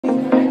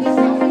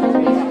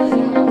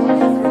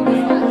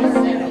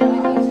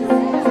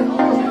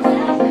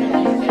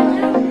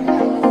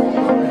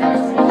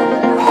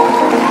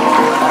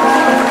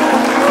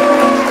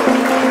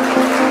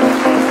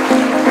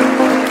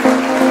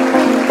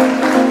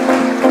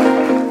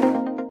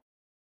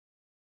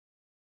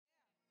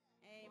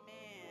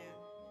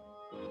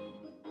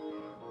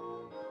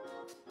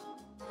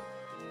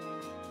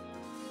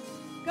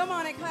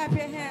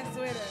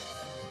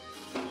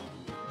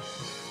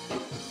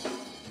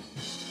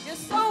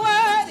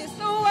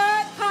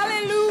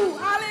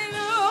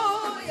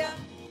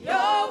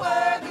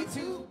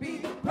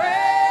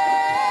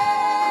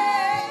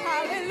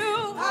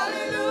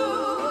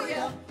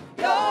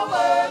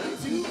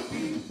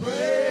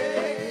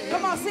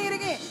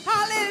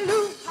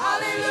Hallelujah.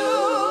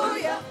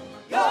 Hallelujah.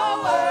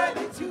 You're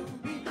worthy to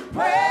be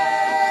praised.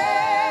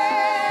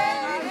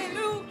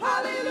 Hallelujah.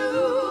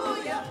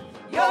 Hallelujah.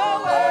 You're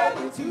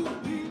worthy to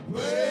be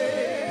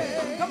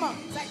praised. Come on.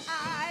 Say,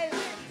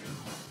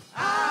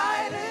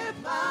 I lift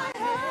my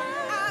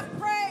hands.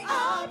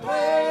 I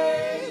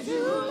praise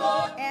you,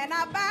 Lord. And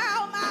I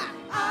bow my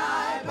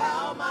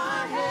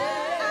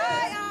head.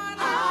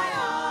 I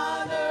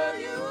honor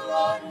you,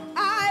 Lord. I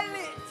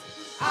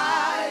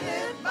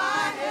lift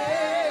my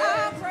head.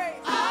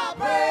 I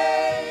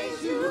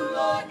praise you,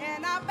 Lord.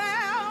 And I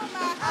bow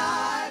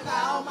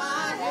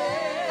my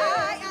head.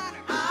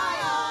 I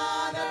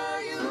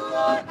honor you,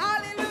 Lord.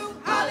 Hallelujah.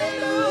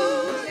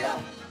 Hallelujah.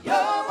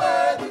 You're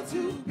worthy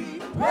to be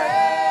praised.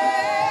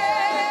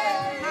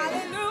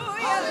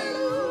 Hallelujah.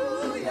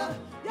 Hallelujah.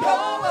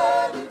 You're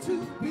worthy to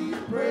be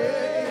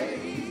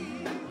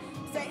praised.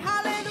 Say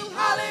hallelujah.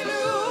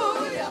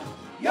 Hallelujah.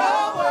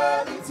 You're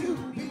worthy to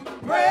be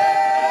praised.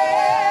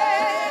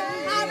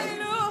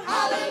 Hallelujah.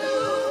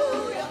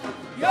 Hallelujah.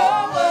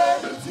 You're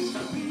worthy to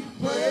be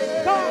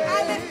praised. Go on, I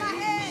lift my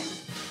hands.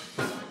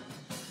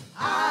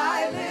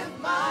 I lift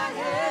my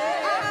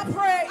head.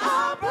 I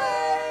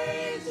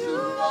praise you,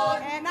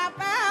 Lord. And I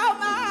bow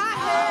my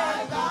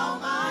head. I bow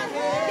my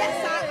head.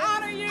 Yes, I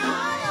honor you. I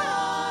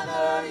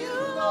honor you,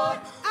 Lord.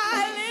 I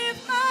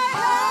lift my head.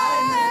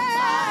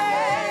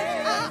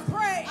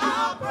 I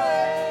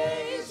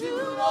praise you,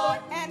 Lord.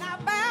 And I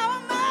bow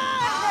my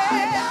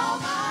head. I bow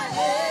my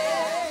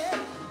head.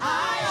 I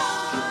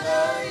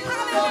honor you,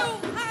 Lord.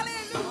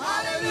 Hallelujah.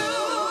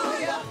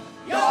 Hallelujah.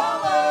 You're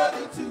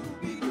worthy to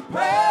be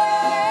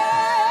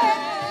praised.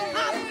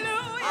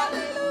 Hallelujah.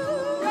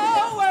 Hallelujah.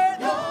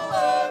 You're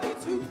worthy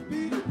to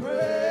be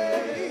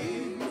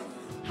praised.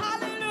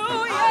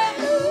 Hallelujah.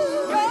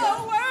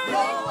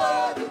 You're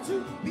worthy to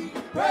be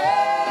praised.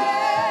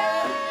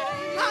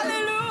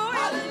 Hallelujah.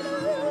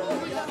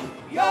 Hallelujah.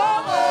 You're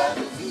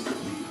worthy to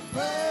be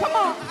praised. Come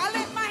on, I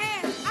lift my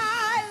hands.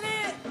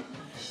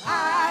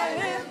 I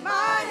lift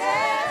my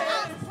hands.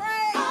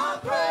 I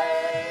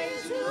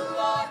praise you,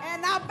 Lord.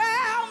 And I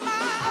bow my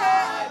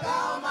head. I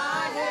bow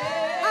my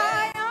head.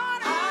 I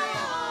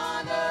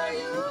honor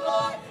you,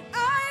 Lord. I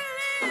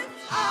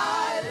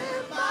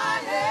lift my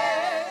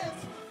hands.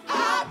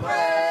 I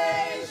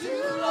praise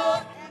you,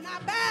 Lord. And I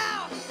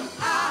bow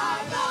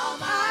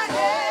my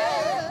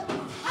head.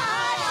 I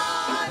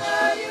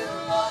honor you,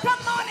 Lord.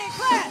 Come on and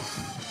clap.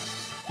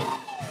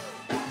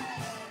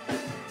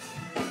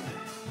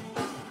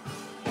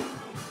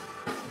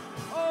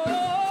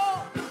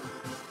 Oh,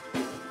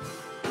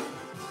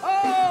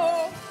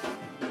 oh,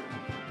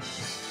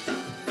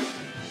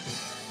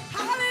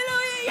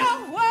 hallelujah,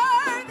 you're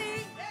worthy.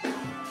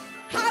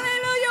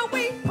 Hallelujah,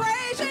 we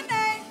praise your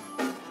name.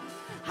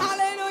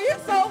 Hallelujah,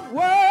 so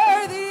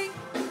worthy.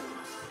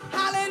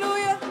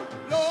 Hallelujah,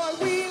 Lord,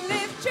 we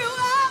lift you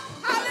up.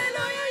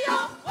 Hallelujah,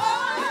 you're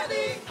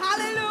worthy.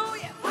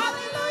 Hallelujah,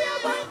 hallelujah,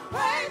 we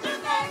praise your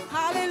name.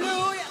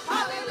 Hallelujah,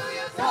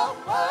 hallelujah, so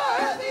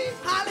worthy.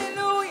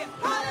 Hallelujah,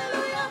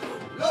 hallelujah,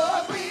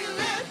 Lord, we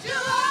lift you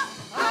up.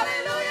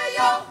 Hallelujah,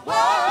 you're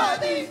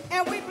worthy.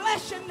 And we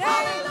bless your name.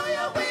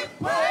 Hallelujah, we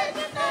praise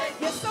your name.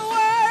 You're so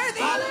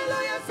worthy.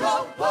 Hallelujah,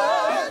 so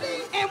worthy.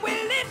 And we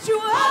lift you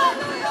up.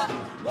 Hallelujah,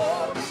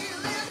 Lord, we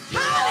lift you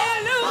up.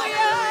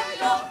 Hallelujah,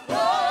 you're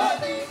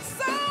worthy.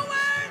 So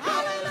worthy.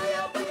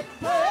 Hallelujah, we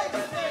praise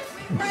your name.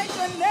 We praise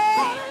your name.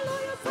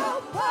 Hallelujah, so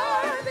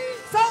worthy.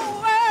 So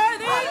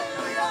worthy.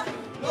 Hallelujah,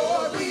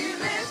 Lord, we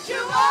lift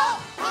you up.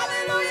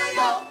 Hallelujah,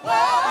 you're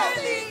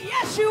worthy.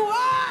 Yes, you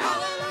are.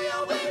 Hallelujah,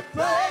 we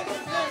praise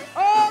your name.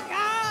 Oh,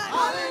 God.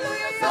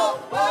 Hallelujah, so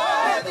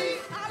worthy.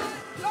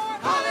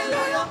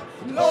 Hallelujah,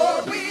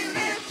 Lord, we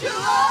lift you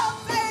up.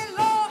 Say,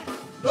 Lord,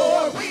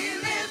 Lord, we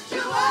lift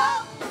you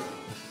up.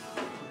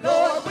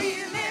 Lord,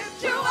 we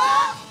lift you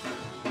up.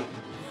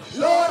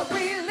 Lord,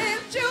 we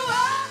lift you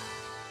up.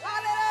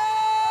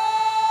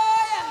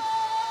 Hallelujah.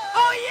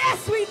 Oh,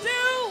 yes, we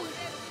do.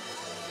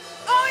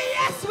 Oh,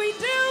 yes, we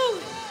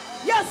do.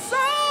 You're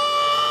so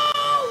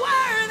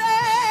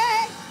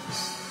worthy.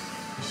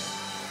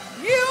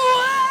 You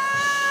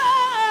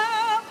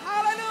are.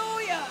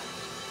 Hallelujah.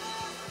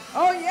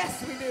 Oh,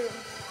 yes, we do.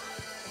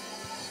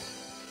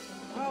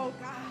 Oh,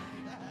 God.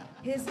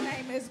 His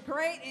name is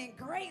great and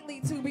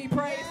greatly to be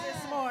praised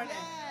this morning.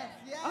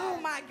 Oh,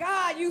 my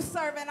God, you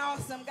serve an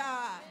awesome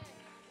God.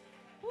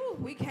 Whew,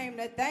 we came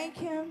to thank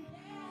him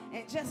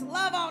and just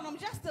love on him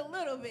just a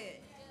little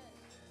bit.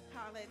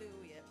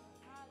 Hallelujah.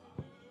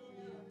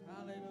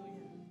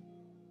 Hallelujah.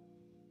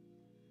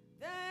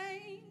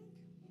 Thank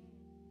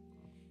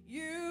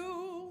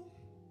you,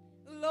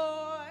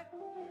 Lord.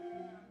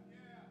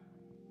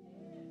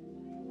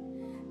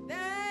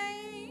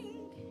 Thank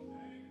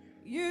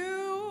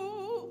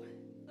you,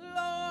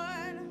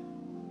 Lord.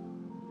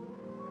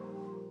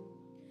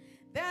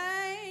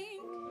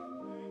 Thank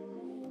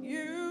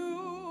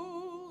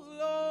you,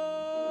 Lord.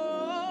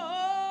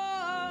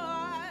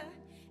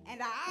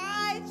 And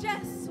I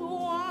just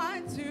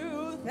want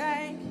to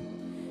thank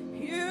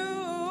you,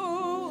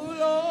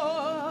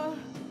 Lord.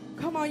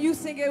 Come on, on, you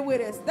sing it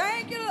with us.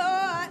 Thank you,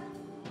 Lord.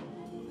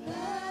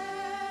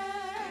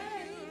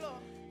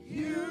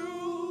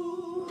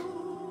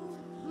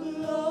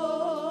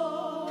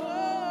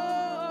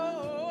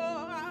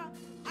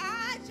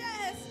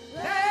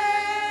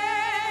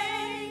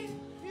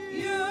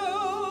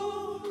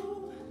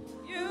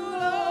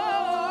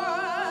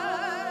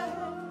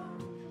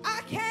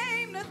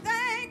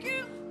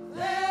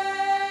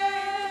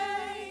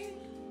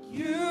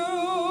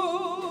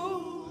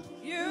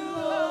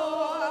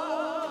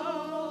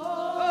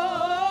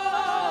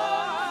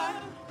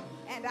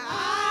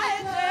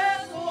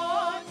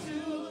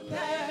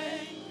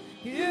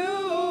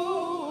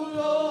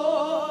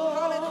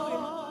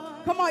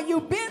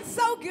 You've been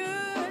so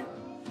good.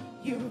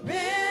 You've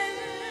been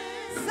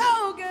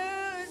so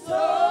good.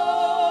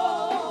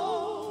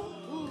 So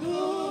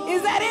good.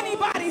 Is that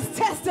anybody's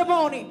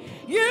testimony?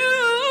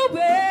 You've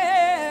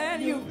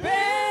been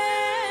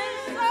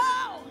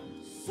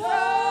so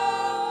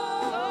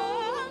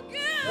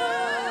good.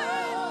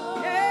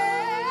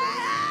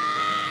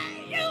 Yeah.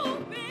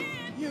 You've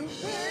been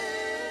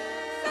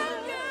so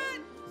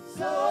good.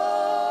 So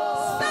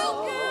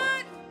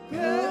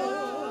good.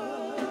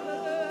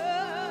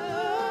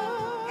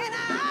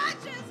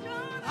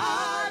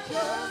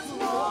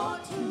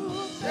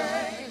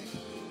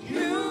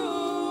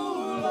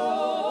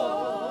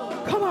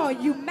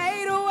 You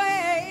made a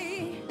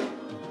way.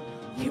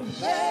 You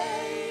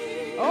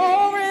made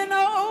over and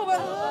over,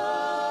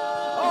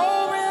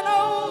 over and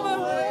over.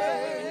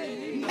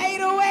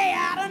 Made a way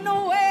out of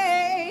no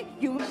way.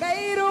 You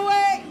made a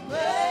way.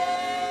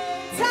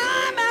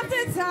 Time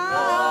after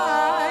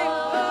time.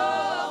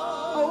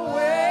 A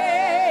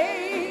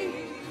way.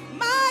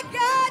 My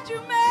God, you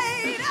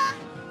made a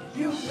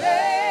way.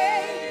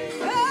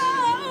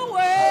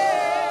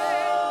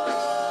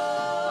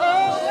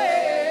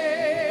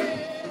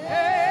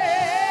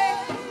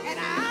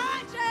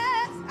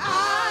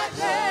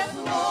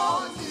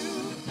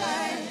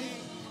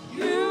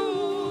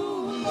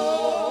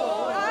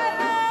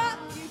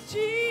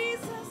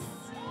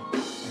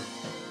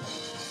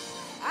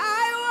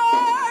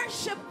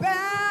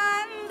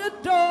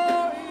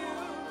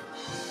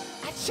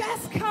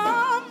 Just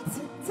come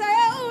to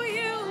tell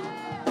you,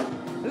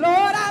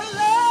 Lord, I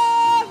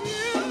love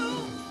you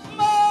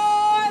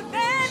more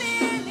than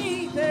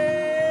anything.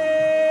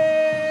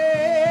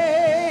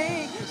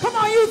 Come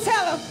on, you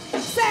tell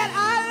him. Said,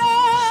 I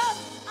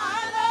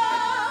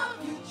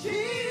love you,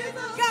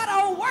 Jesus.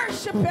 Gotta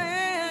worship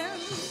him.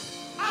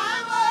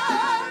 I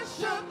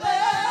worship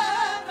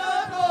and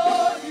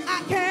adore you. I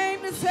came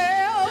to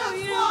tell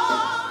you. Just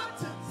want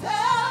to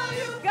tell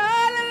you, God, I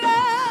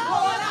love.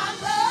 Lord, I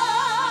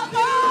love you.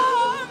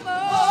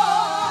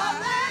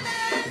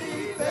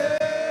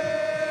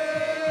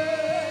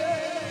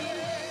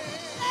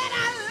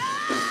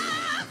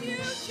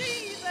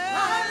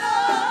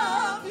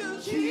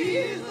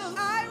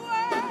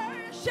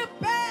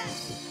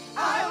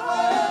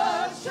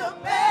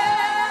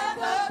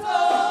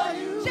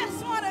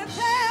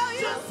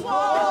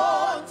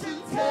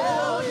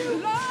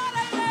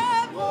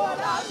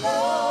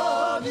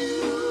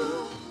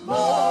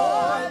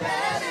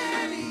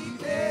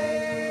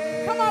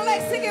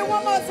 Sing it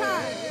one more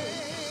time.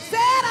 Said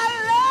I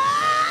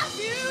love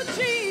you,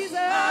 Jesus.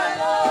 I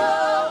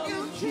love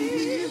you,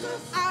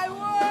 Jesus. I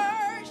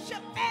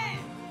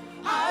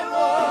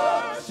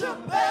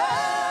worship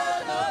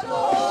and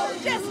adore you.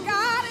 Just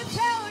gotta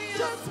tell you.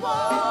 Just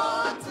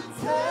want to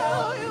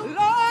tell you. Lord, I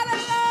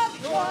love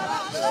you. Lord, I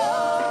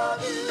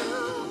love you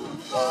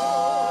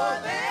more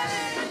than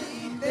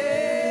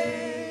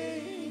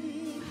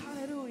anything.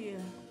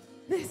 Hallelujah.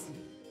 Listen.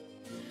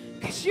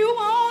 'Cause you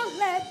won't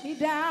let me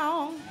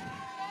down.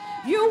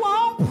 You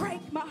won't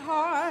break my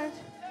heart.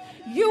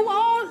 You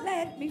won't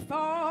let me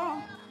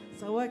fall.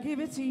 So I give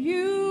it to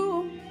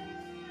you.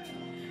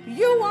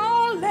 You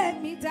won't let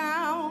me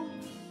down.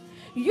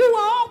 You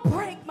won't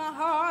break my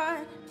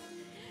heart.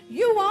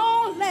 You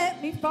won't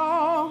let me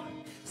fall.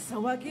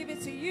 So I give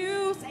it to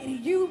you. Say that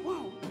you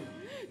won't.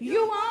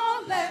 You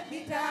won't let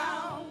me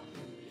down.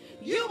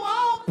 You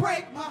won't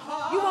break my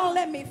heart. You won't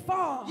let me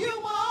fall. You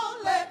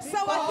won't let me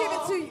fall. So I give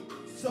it to you.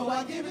 So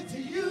I give it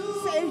to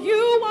you. Say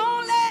you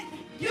won't let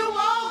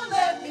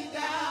me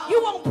down.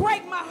 You won't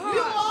break my heart.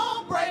 You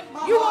won't break my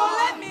heart. You won't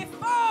let me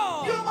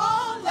fall. You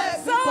won't let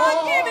me fall. So I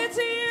give it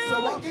to you. So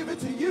I give it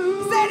to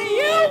you. Say that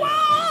you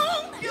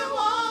won't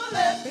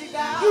let me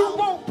down. You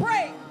won't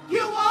break.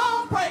 You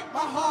won't break my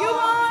heart. You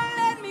won't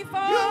let me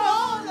fall. You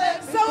won't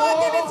let me fall. So I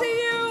give it to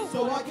you. So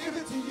I give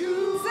it to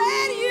you. Say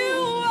that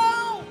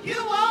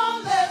you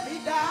won't let me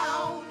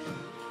down.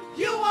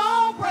 You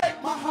won't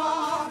break my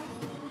heart.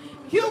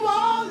 You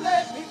won't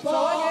let me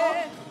fall.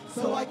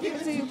 So I give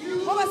it to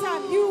you. One more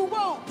time. You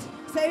won't.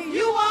 Say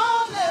you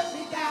won't let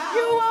me down.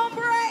 You won't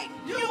break.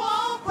 You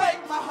won't break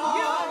my heart.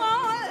 You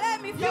won't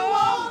let me fall. You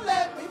won't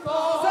let me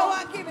fall. So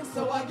I give it.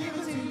 So I give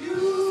it to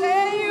you.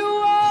 Say you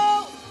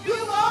won't.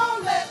 You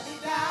won't let me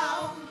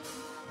down.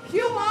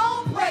 You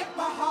won't break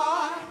my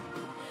heart.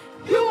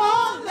 You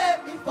won't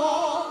let me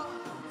fall.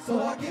 So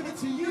I give it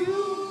to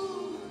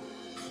you.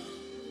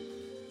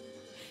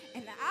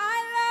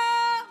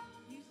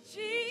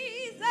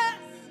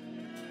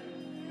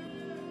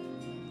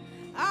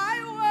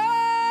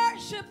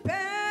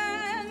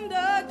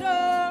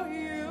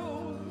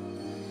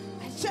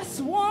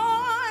 just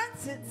want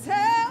to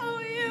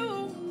tell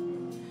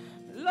you,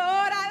 Lord,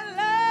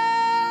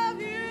 I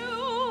love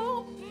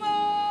you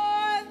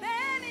more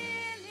than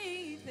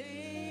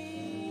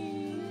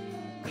anything.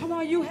 Come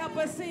on, you help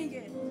us sing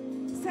it.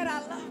 Said, I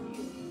love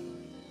you.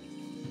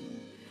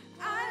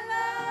 I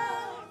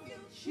love you,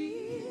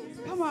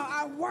 Jesus. Come on,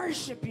 I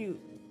worship you.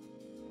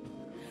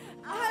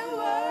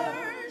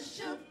 I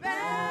worship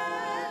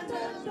and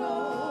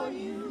adore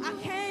you. I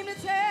came to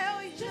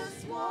tell you.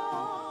 Just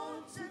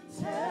want to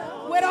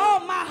tell you. With all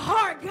my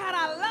heart, God,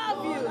 I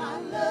love you.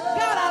 God,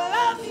 I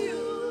love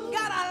you.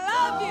 God, I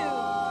love you.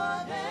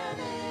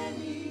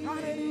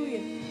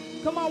 Hallelujah.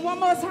 Come on, one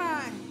more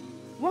time.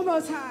 One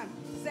more time.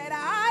 Said,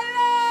 I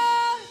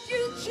love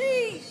you,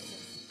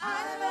 Jesus.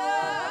 I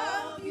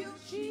love you,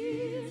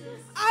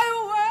 Jesus. I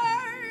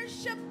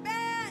worship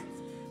and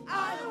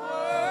I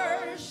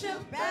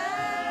worship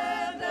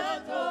and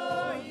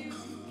adore you.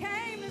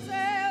 Came to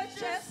tell,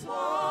 just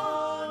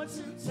want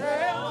to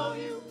tell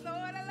you,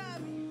 Lord, I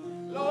love you.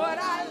 Lord,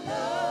 I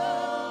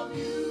love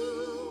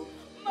you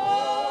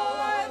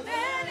more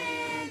than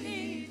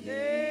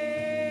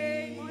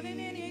anything. More than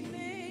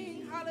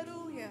anything.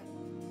 Hallelujah.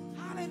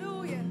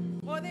 Hallelujah.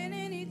 More than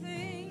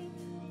anything.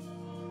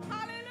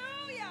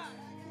 Hallelujah.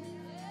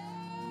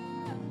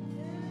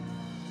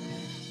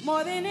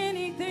 More than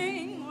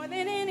anything. More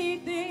than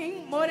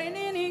anything. More than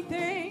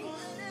anything.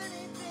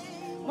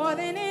 More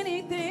than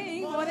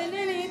anything. More than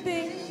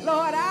anything.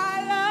 Lord,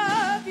 I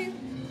love you.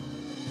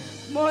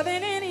 More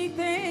than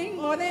anything.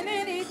 More than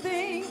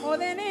anything. More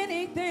than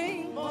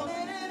anything. More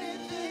than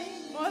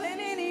anything. More than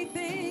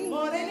anything.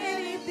 More than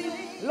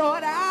anything.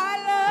 Lord, I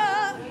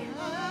love you.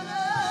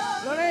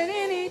 More than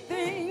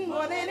anything.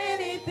 More than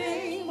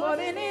anything. More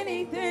than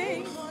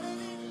anything.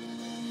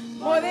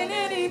 More than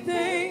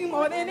anything.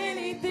 More than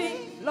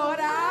anything. Lord,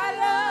 I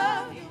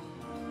love you.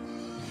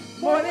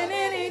 More than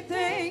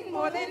anything.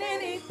 More than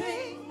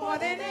anything. More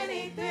than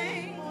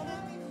anything.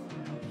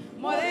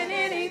 More than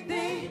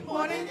anything.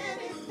 More than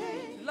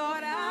anything.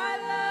 Lord, I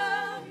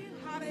love you.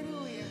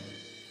 Hallelujah.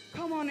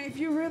 Come on, if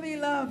you really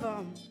love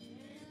him,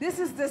 this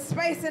is the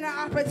space and the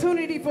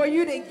opportunity for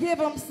you to give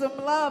him some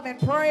love and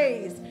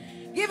praise.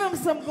 Give him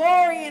some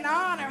glory and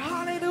honor.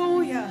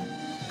 Hallelujah.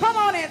 Come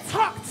on and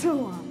talk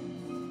to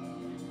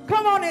him.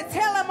 Come on and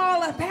tell him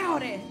all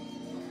about it.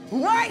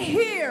 Right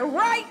here,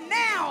 right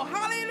now.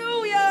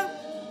 Hallelujah.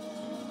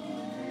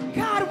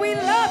 God, we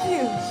love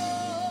you.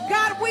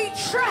 God, we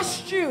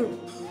trust you.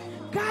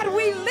 God,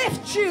 we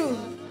lift you.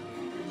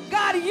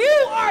 God,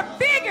 you are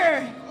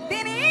bigger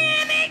than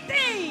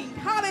anything.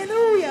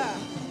 Hallelujah.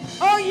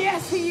 Oh,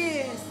 yes, he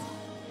is.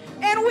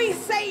 And we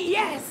say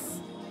yes.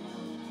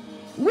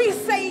 We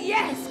say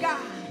yes,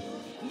 God.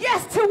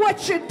 Yes to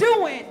what you're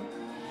doing.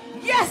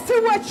 Yes to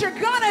what you're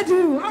gonna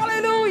do.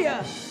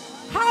 Hallelujah.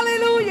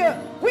 Hallelujah.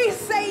 We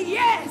say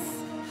yes.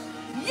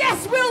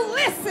 Yes, we'll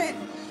listen.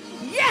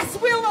 Yes,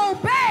 we'll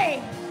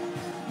obey.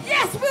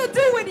 Yes, we'll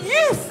do what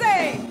you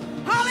say.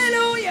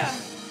 Hallelujah.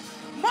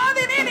 More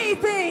than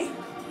anything.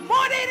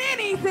 More than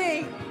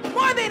anything.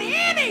 More than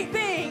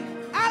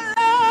anything. I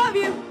love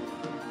you.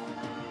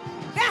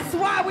 That's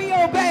why we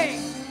obey.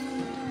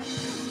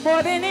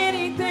 More than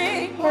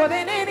anything. More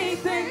than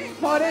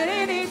anything. More than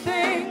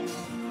anything.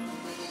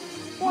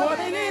 More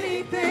than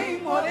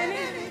anything, more than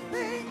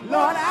anything,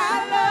 Lord,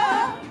 I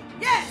love.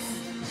 Yes.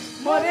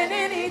 More than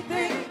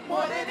anything,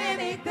 more than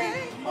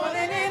anything, more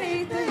than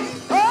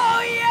anything.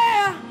 Oh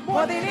yeah.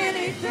 More than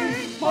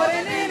anything, more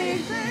than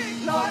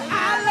anything, Lord,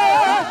 I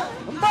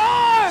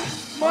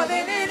love. More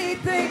than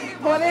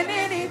anything, more than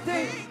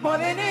anything, more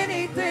than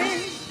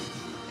anything.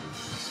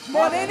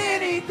 More than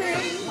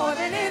anything, more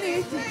than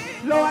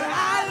anything, Lord,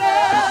 I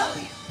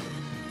love.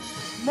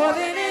 More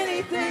than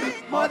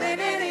anything, more than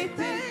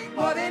anything,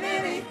 more than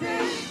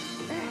anything.